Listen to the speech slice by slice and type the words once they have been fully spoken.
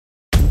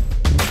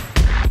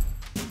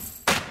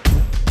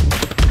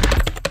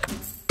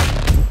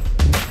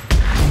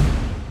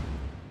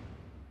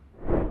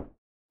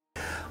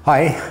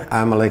Hi,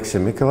 I'm Alexei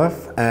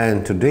Mikhailov,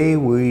 and today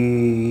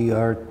we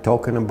are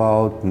talking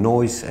about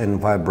noise and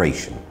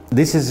vibration.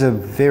 This is a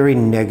very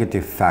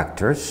negative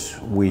factors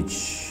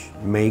which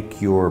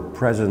make your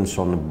presence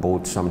on a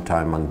boat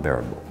sometime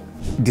unbearable.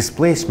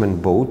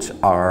 Displacement boats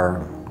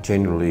are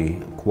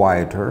generally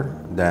quieter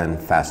than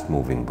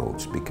fast-moving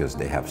boats because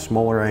they have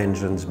smaller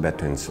engines,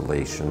 better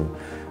insulation,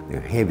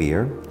 they're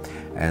heavier,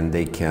 and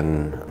they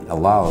can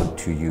allow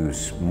to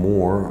use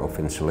more of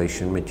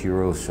insulation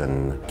materials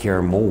and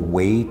carry more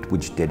weight,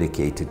 which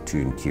dedicated to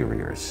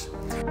interiors.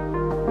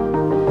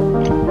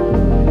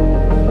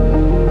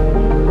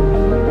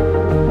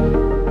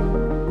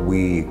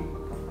 We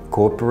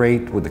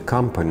cooperate with a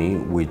company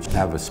which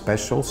have a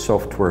special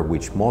software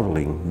which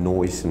modeling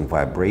noise and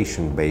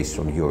vibration based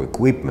on your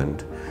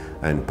equipment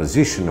and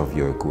position of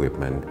your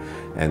equipment,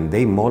 and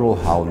they model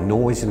how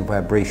noise and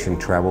vibration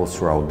travels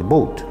throughout the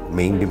boat,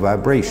 mainly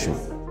vibration.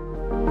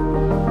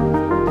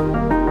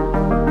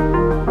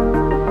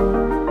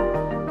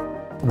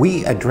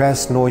 We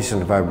address noise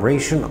and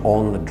vibration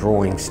on the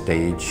drawing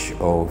stage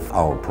of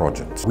our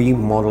projects. We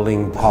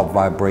modeling how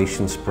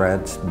vibration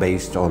spreads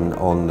based on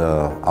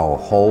our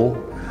hull,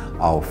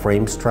 our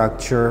frame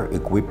structure,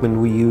 equipment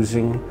we're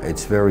using.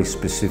 It's very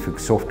specific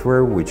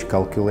software which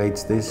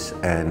calculates this,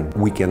 and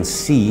we can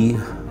see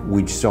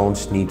which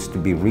zones needs to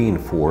be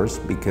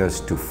reinforced,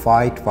 because to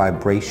fight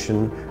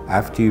vibration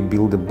after you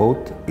build a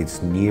boat,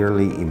 it's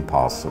nearly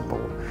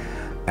impossible.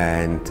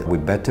 And we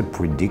better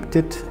predict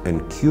it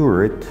and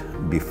cure it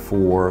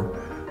before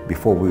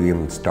we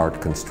even start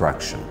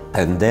construction.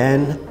 And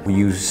then we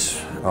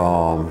use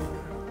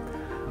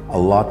a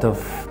lot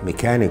of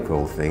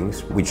mechanical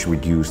things which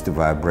reduce the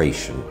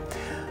vibration.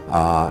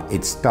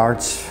 It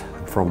starts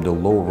from the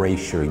low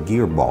ratio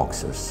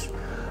gearboxes,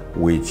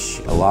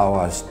 which allow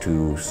us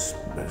to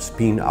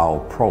spin our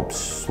props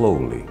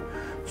slowly.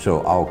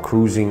 So our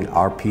cruising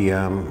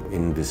RPM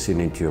in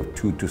vicinity of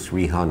 200 to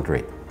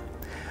 300.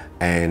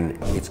 And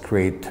it's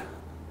create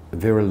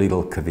very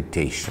little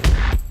cavitation.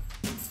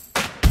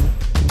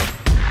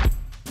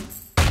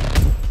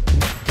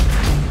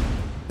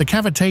 The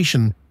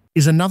cavitation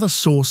is another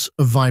source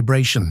of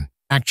vibration.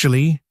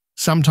 Actually,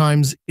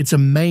 sometimes it's a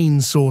main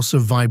source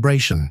of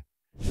vibration.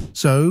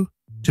 So,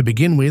 to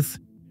begin with,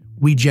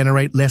 we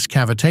generate less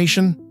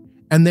cavitation,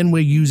 and then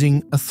we're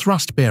using a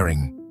thrust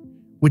bearing,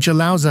 which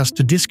allows us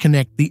to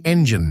disconnect the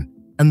engine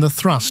and the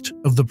thrust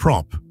of the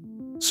prop.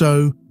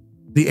 So,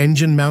 the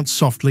engine mounts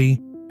softly,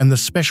 and the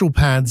special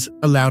pads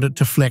allowed it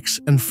to flex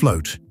and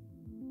float.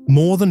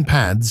 More than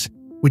pads,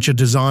 which are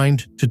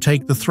designed to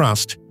take the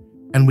thrust,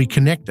 and we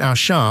connect our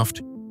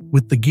shaft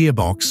with the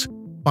gearbox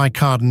by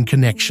cardan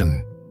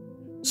connection.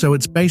 So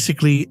it's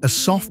basically a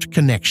soft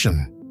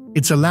connection.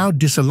 It's allowed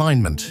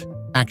disalignment.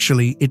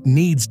 Actually, it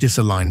needs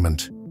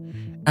disalignment,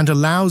 and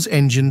allows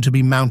engine to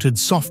be mounted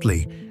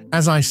softly,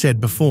 as I said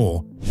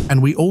before,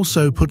 and we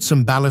also put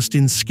some ballast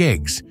in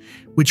skegs,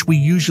 which we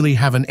usually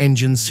have an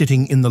engine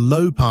sitting in the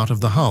low part of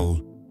the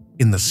hull,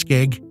 in the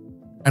skeg,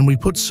 and we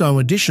put so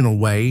additional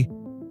way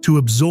to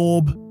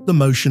absorb the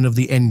motion of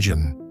the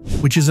engine,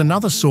 which is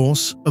another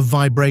source of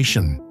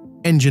vibration,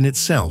 engine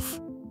itself.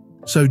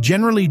 So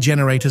generally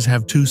generators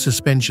have two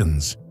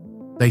suspensions.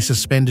 They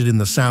suspended in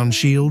the sound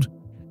shield,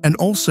 and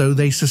also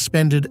they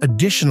suspended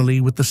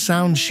additionally with the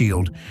sound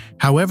shield.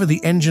 However,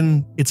 the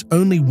engine, it's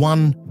only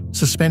one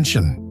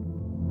suspension.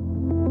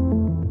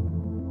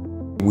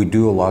 We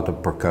do a lot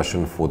of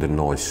percussion for the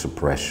noise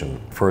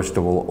suppression. First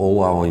of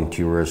all our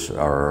interiors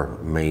are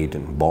made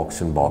in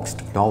box-in-box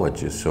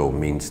technology, so it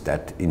means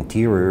that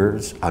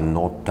interiors are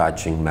not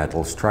touching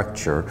metal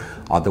structure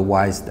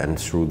otherwise than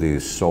through the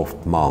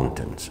soft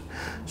mountains.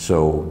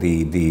 So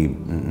the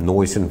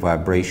noise and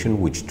vibration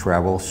which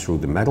travels through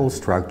the metal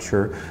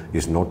structure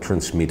is not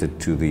transmitted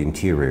to the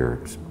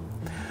interiors.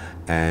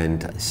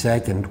 And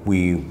second,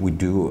 we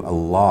do a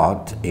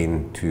lot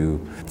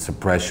into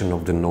suppression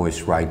of the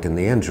noise right in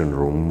the engine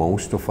room.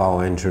 Most of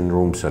our engine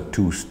rooms are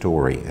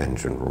two-story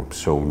engine rooms,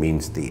 so it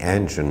means the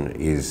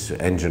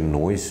engine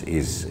noise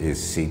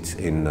sits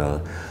in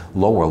the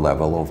lower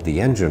level of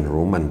the engine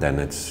room, and then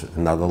it's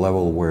another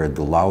level where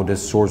the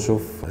loudest source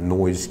of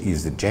noise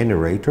is the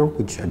generator,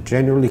 which are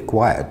generally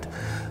quiet,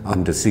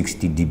 under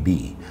 60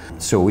 dB.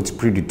 So it's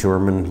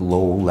predetermined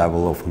low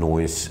level of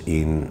noise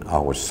in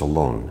our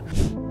salon.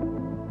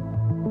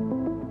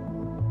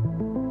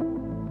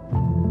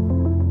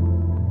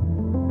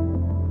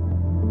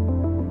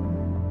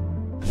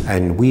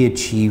 And we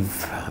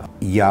achieve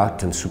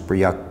yacht and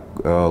superyacht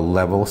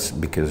levels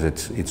because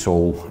it's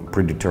all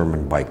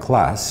predetermined by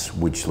class,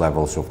 which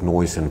levels of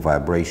noise and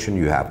vibration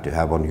you have to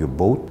have on your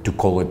boat to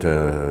call it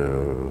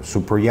a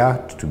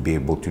superyacht, to be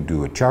able to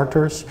do a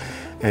charters.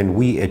 And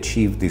we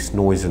achieve these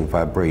noise and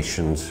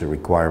vibrations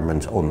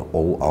requirements on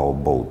all our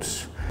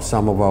boats.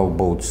 Some of our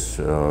boats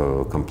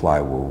comply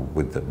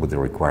with the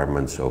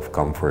requirements of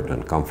comfort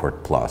and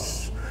comfort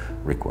plus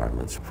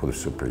requirements for the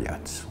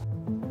superyachts.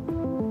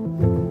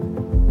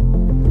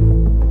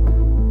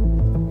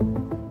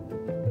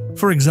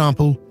 For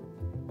example,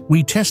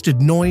 we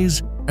tested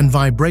noise and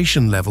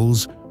vibration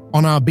levels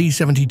on our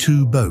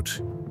B-72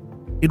 boat.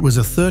 It was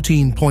a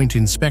 13-point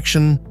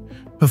inspection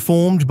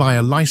performed by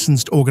a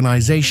licensed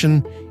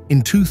organization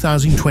in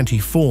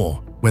 2024,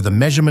 where the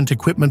measurement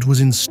equipment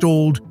was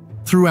installed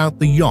throughout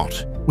the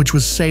yacht, which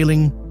was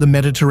sailing the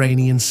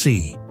Mediterranean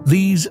Sea.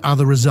 These are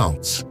the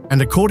results,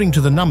 and according to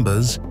the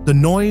numbers, the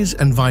noise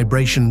and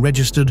vibration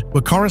registered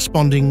were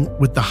corresponding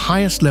with the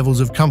highest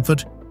levels of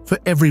comfort for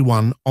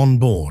everyone on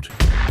board.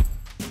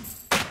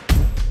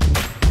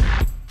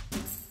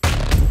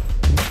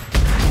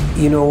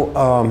 You know,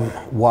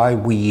 why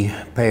we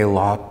pay a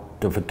lot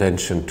of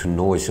attention to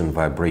noise and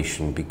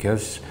vibration?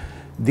 Because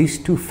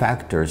these two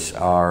factors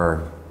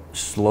are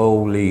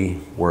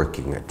slowly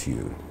working at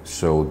you.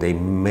 So they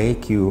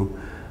make you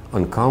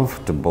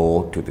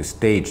uncomfortable to the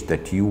stage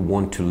that you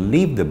want to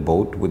leave the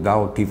boat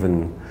without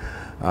even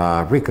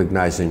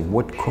recognizing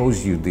what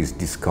caused you this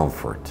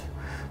discomfort.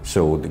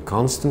 So the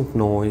constant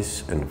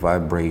noise and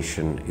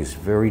vibration is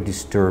very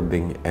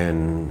disturbing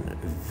and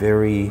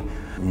very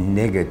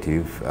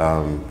negative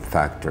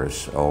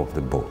factors of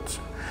the boat.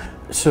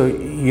 So,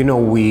 you know,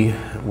 we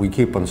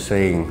keep on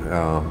saying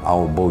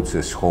our boat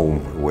is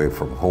home away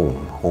from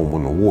home, home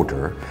on the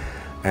water,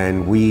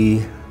 and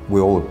we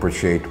all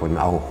appreciate when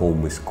our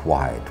home is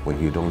quiet,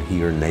 when you don't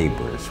hear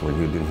neighbors, when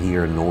you don't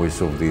hear noise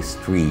of the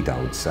street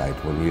outside,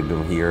 when you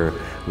don't hear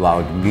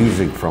loud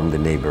music from the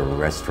neighboring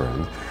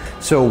restaurant.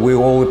 So we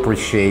all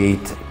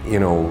appreciate, you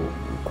know,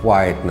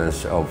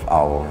 quietness of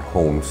our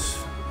homes,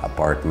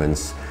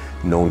 apartments,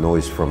 no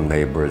noise from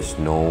neighbors,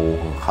 no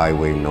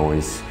highway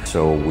noise.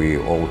 So we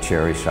all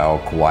cherish our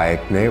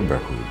quiet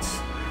neighborhoods.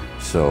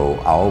 So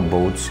our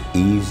boats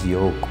is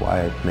your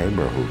quiet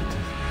neighborhood.